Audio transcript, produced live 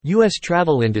U.S.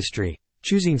 travel industry,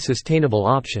 choosing sustainable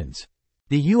options.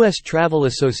 The U.S. Travel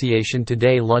Association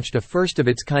today launched a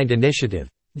first-of-its-kind initiative,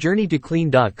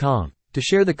 JourneyToClean.com, to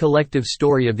share the collective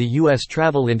story of the U.S.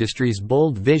 travel industry's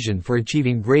bold vision for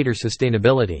achieving greater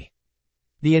sustainability.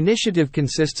 The initiative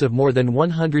consists of more than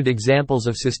 100 examples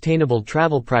of sustainable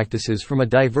travel practices from a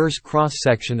diverse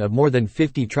cross-section of more than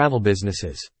 50 travel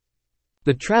businesses.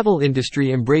 The travel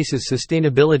industry embraces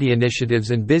sustainability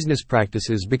initiatives and business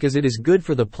practices because it is good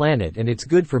for the planet and it's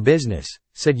good for business,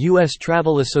 said U.S.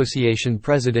 Travel Association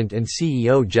President and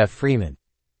CEO Jeff Freeman.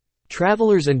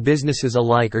 Travelers and businesses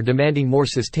alike are demanding more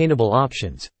sustainable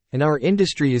options, and our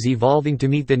industry is evolving to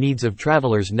meet the needs of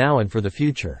travelers now and for the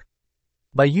future.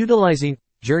 By utilizing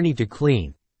Journey to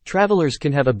Clean, travelers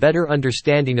can have a better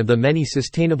understanding of the many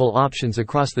sustainable options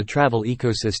across the travel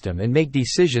ecosystem and make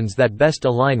decisions that best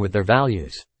align with their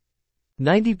values.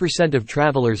 90% of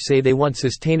travelers say they want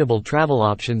sustainable travel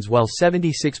options, while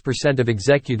 76% of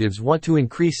executives want to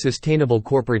increase sustainable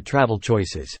corporate travel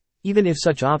choices, even if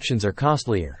such options are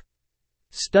costlier.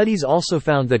 Studies also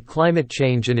found that climate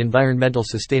change and environmental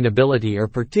sustainability are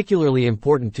particularly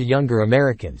important to younger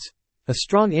Americans, a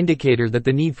strong indicator that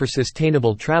the need for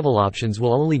sustainable travel options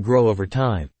will only grow over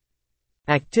time.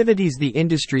 Activities the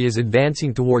industry is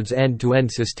advancing towards end-to-end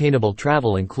sustainable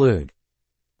travel include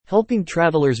helping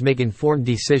travelers make informed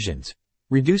decisions,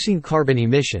 reducing carbon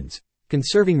emissions,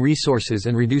 conserving resources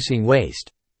and reducing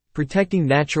waste, protecting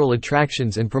natural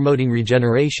attractions and promoting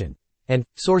regeneration, and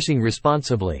sourcing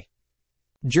responsibly.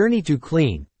 Journey to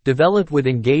Clean, developed with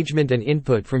engagement and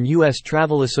input from U.S.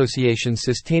 Travel Association's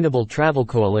Sustainable Travel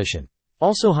Coalition,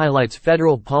 also highlights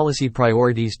federal policy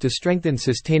priorities to strengthen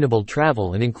sustainable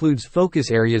travel and includes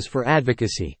focus areas for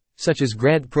advocacy, such as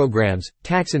grant programs,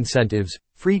 tax incentives,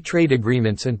 free trade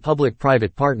agreements and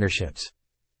public-private partnerships.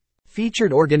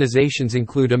 Featured organizations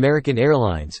include American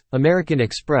Airlines, American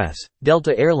Express,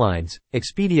 Delta Airlines,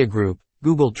 Expedia Group,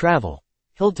 Google Travel,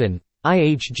 Hilton,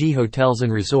 IHG Hotels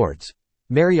and Resorts,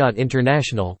 Marriott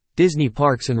International, Disney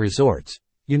Parks and Resorts,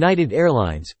 United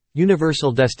Airlines,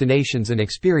 Universal Destinations and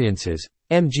Experiences,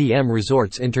 MGM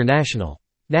Resorts International,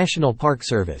 National Park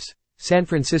Service, San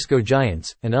Francisco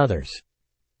Giants, and others.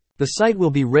 The site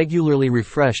will be regularly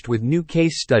refreshed with new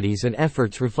case studies and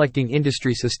efforts reflecting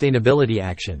industry sustainability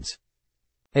actions.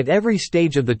 At every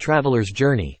stage of the traveler's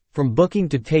journey, from booking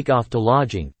to takeoff to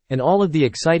lodging, and all of the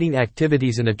exciting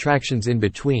activities and attractions in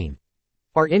between,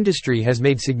 our industry has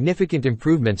made significant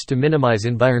improvements to minimize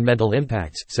environmental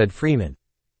impacts, said Freeman.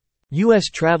 U.S.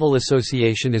 Travel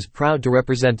Association is proud to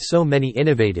represent so many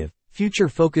innovative,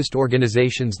 future-focused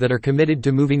organizations that are committed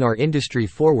to moving our industry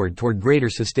forward toward greater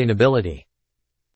sustainability.